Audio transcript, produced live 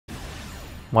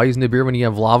Why use Nibiru when you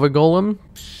have Lava Golem?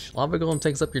 Psh, Lava Golem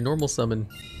takes up your normal summon.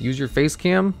 Use your face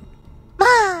cam.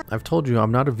 I've told you,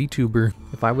 I'm not a VTuber.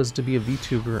 If I was to be a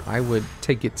VTuber, I would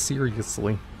take it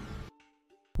seriously.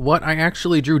 What? I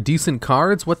actually drew decent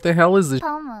cards? What the hell is this?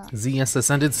 ZS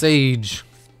Ascended Sage.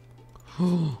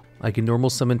 I can normal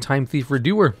summon Time Thief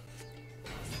Redoer.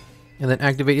 And then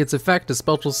activate its effect, a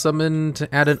special summon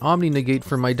to add an Omni Negate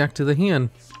from my deck to the hand.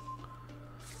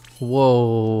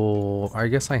 Whoa, I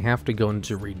guess I have to go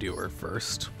into Redoer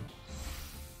first.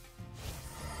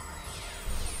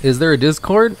 Is there a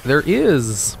Discord? There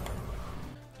is!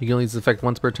 You can only use this effect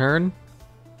once per turn.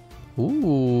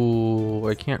 Ooh,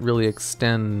 I can't really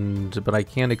extend, but I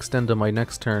can extend on my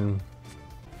next turn.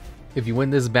 If you win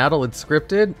this battle, it's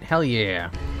scripted? Hell yeah.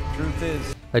 Truth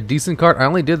is. A decent card. I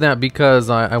only did that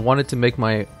because I wanted to make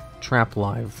my trap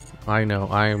live. I know,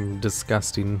 I'm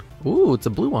disgusting. Ooh, it's a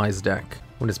Blue Eyes deck.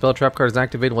 When a spell trap card is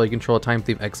activated while you control a Time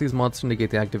Thief Xyz monster, negate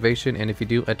the activation, and if you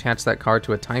do, attach that card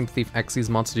to a Time Thief Xyz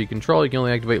monster you control. You can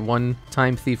only activate one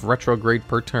Time Thief Retrograde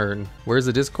per turn. Where's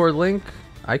the Discord link?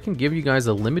 I can give you guys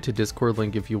a limited Discord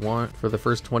link if you want for the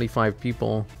first 25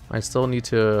 people. I still need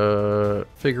to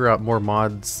figure out more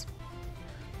mods.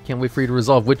 Can't wait for you to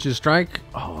resolve Witch's Strike.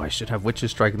 Oh, I should have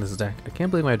Witch's Strike in this deck. I can't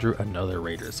believe I drew another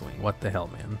Raider's Wing. What the hell,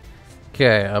 man?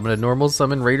 Okay, I'm gonna normal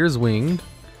summon Raider's Wing.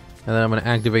 And then I'm going to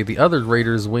activate the other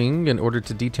Raider's Wing in order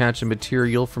to detach a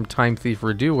material from Time Thief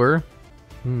Redoer.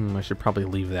 I should probably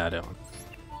leave that out.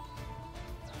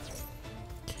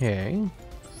 Okay.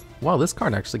 Wow, this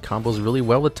card actually combos really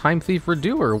well with Time Thief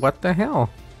Redoer. What the hell?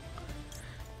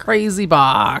 Crazy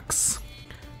Box!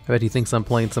 I bet he thinks I'm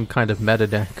playing some kind of meta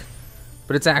deck.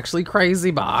 But it's actually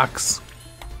Crazy Box.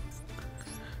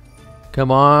 Come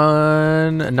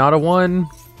on, not a 1.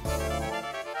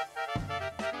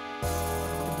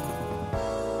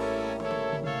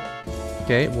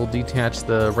 Okay, we'll detach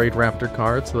the Raid Raptor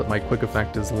card so that my quick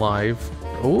effect is live.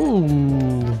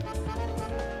 Ooh!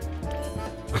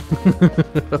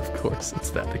 Of course,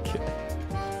 it's that again.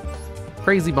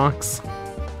 Crazy Box.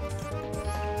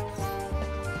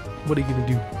 What are you gonna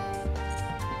do?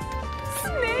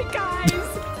 Snake Eyes!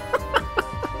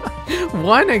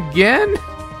 One again?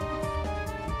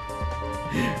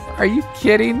 Are you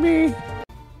kidding me?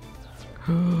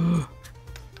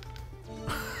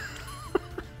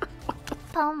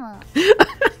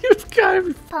 You've gotta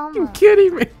be fucking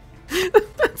kidding me.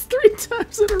 That's 3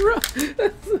 times in a row.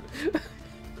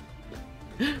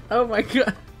 Oh my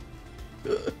god.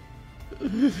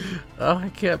 Oh, I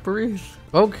can't breathe.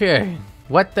 Okay.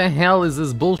 What the hell is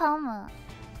this bullshit?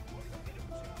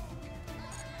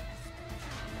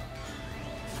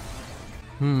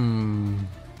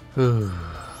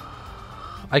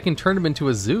 I can turn him into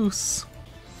a Zeus.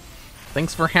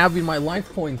 Thanks for having my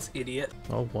life points, idiot.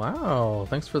 Oh, wow.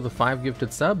 Thanks for the 5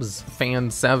 gifted subs,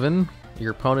 Fan7.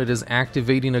 Your opponent is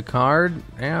activating a card.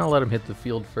 I'll let him hit the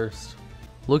field first.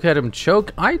 Look at him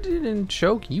choke. I didn't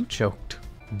choke, you choked.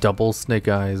 Double Snake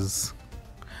Eyes.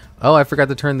 Oh, I forgot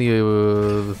to turn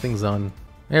the things on.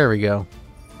 There we go.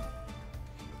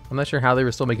 I'm not sure how they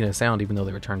were still making a sound even though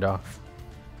they were turned off.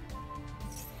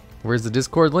 Where's the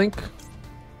Discord link?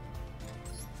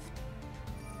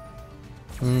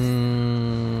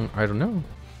 I don't know.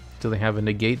 Do they have a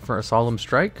negate for a Solemn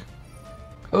Strike?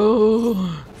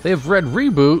 Oh, they have Red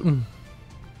Reboot.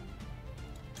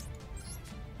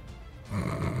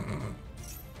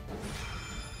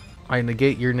 I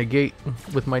negate your negate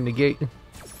with my negate.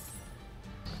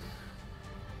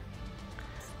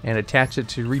 And attach it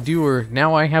to Redoer.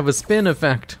 Now I have a spin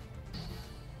effect.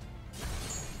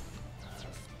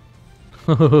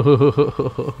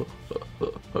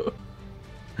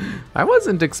 I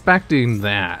wasn't expecting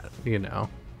that, you know.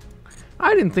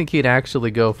 I didn't think he'd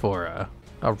actually go for a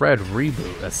red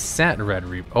reboot, a set red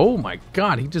reboot. Oh my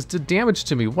god, he just did damage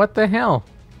to me. What the hell?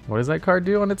 What does that card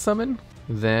do on its summon?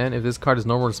 Then, if this card is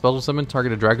normal or special summon,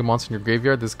 target a dragon monster in your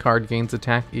graveyard. This card gains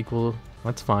attack equal,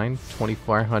 that's fine,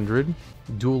 2,400.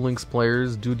 Duel Links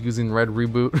players, dude using red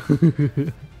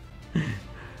reboot.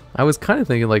 I was kind of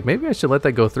thinking, like, maybe I should let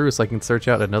that go through so I can search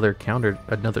out another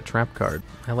trap card.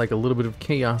 I like a little bit of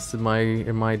chaos in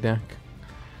my deck.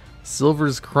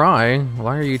 Silver's Cry?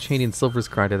 Why are you chaining Silver's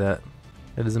Cry to that?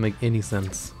 That doesn't make any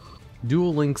sense.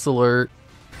 Duel Links alert.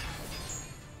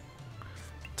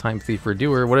 Time Thief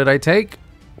Redoer. What did I take?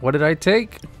 What did I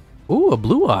take? Ooh, a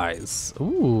Blue Eyes.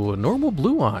 Ooh, a normal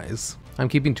Blue Eyes. I'm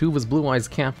keeping 2 of his Blue Eyes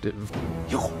captive.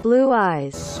 Blue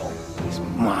Eyes. Soul is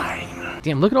mine.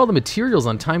 Damn, look at all the materials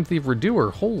on Time Thief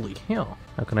Redoer. Holy hell.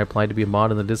 How can I apply to be a mod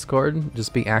in the Discord?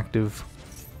 Just be active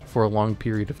for a long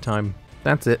period of time.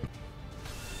 That's it.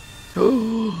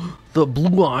 The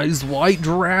Blue Eyes White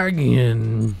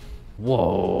Dragon.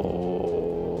 Whoa.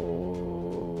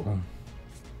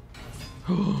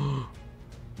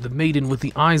 The maiden with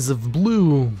the eyes of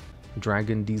blue.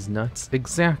 Dragon these nuts.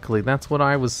 Exactly. That's what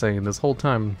I was saying this whole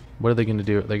time. What are they going to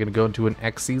do? Are they going to go into an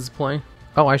Xyz play?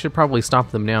 Oh, I should probably stop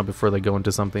them now before they go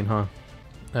into something, huh?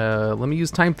 Let me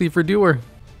use Time Thief Redoer.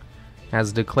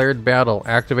 Has declared battle.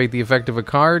 Activate the effect of a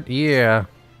card? Yeah.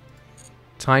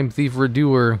 Time Thief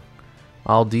Redoer.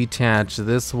 I'll detach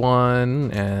this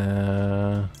one.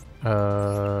 And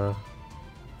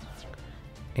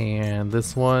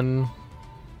this one.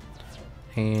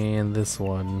 And this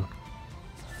one.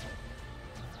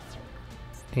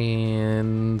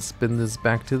 And spin this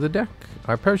back to the deck.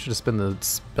 I probably should have spin the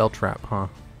spell trap, huh?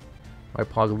 I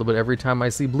pog a little bit every time I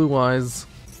see blue eyes.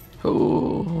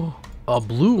 Oh, a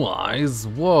blue eyes?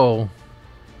 Whoa.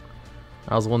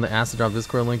 I was the one that asked to drop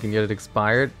Discord link and yet it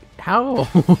expired. How?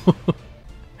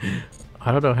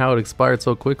 I don't know how it expired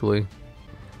so quickly.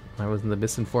 I was in the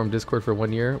misinformed Discord for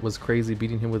 1 year. It was crazy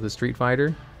beating him with a Street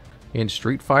Fighter. In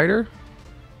Street Fighter,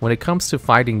 when it comes to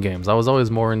fighting games, I was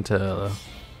always more into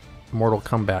Mortal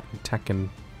Kombat and Tekken.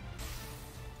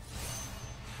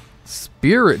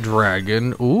 Spirit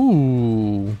Dragon.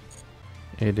 Ooh.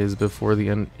 It is before the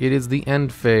end. It is the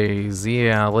end phase.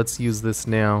 Yeah, let's use this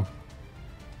now.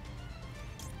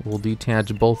 We'll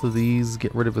detach both of these,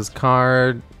 get rid of his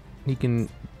card. He can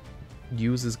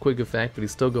use his quick effect, but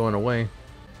he's still going away.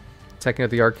 Tekken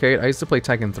at the arcade. I used to play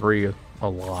Tekken 3 a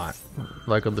lot.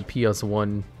 Like on the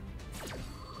PS1.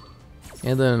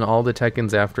 And then all the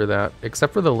Tekkens after that,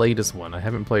 except for the latest one. I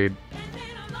haven't played,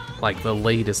 like, the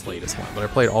latest one, but I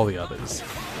played all the others.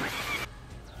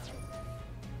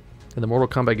 And the Mortal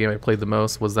Kombat game I played the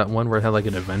most was that one where it had, like,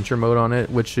 an adventure mode on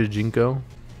it with Shujinko.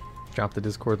 Drop the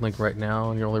Discord link right now,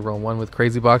 and you only roll 1 with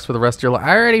Crazy Box for the rest of your life.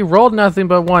 I already rolled nothing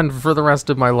but 1 for the rest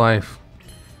of my life.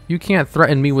 You can't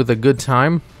threaten me with a good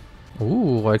time.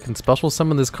 Ooh, I can special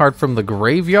summon this card from the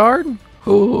graveyard?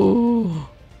 Ooh.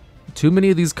 Too many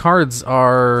of these cards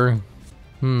are...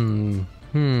 They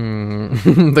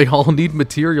all need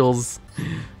materials.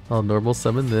 I'll normal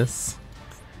summon this.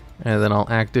 And then I'll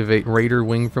activate Raider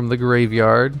Wing from the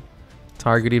graveyard.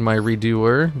 Targeting my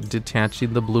Redoer.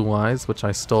 Detaching the blue eyes, which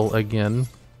I stole again.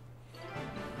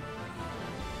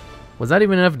 Was that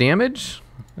even enough damage?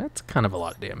 That's kind of a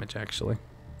lot of damage, actually.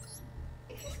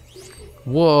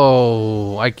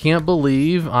 Whoa, I can't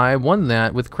believe I won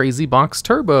that with Crazy Box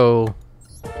Turbo.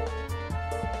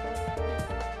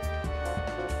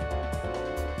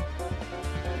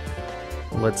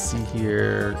 Let's see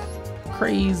here.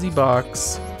 Crazy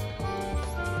Box.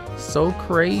 So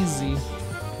crazy.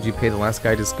 Did you pay the last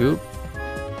guy to scoop?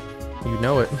 You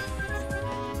know it.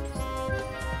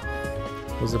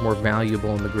 Those are more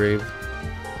valuable in the grave.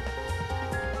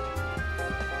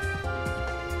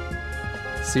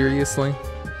 Seriously?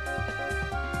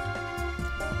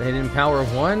 The hidden power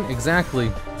of 1?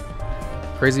 Exactly.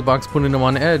 Crazy Box putting him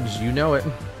on edge. You know it.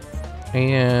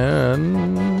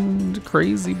 And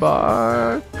Crazy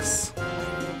Box.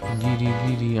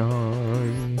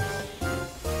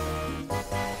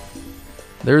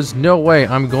 There's no way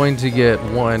I'm going to get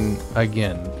 1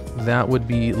 again. That would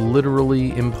be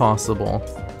literally impossible.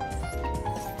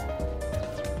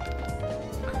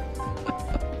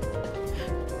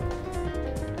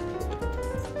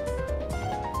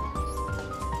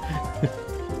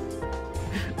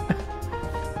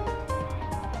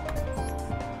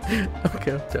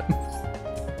 Okay, I'm done.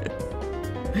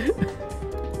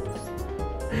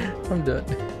 I'm done.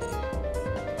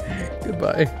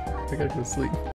 Goodbye. I gotta go sleep.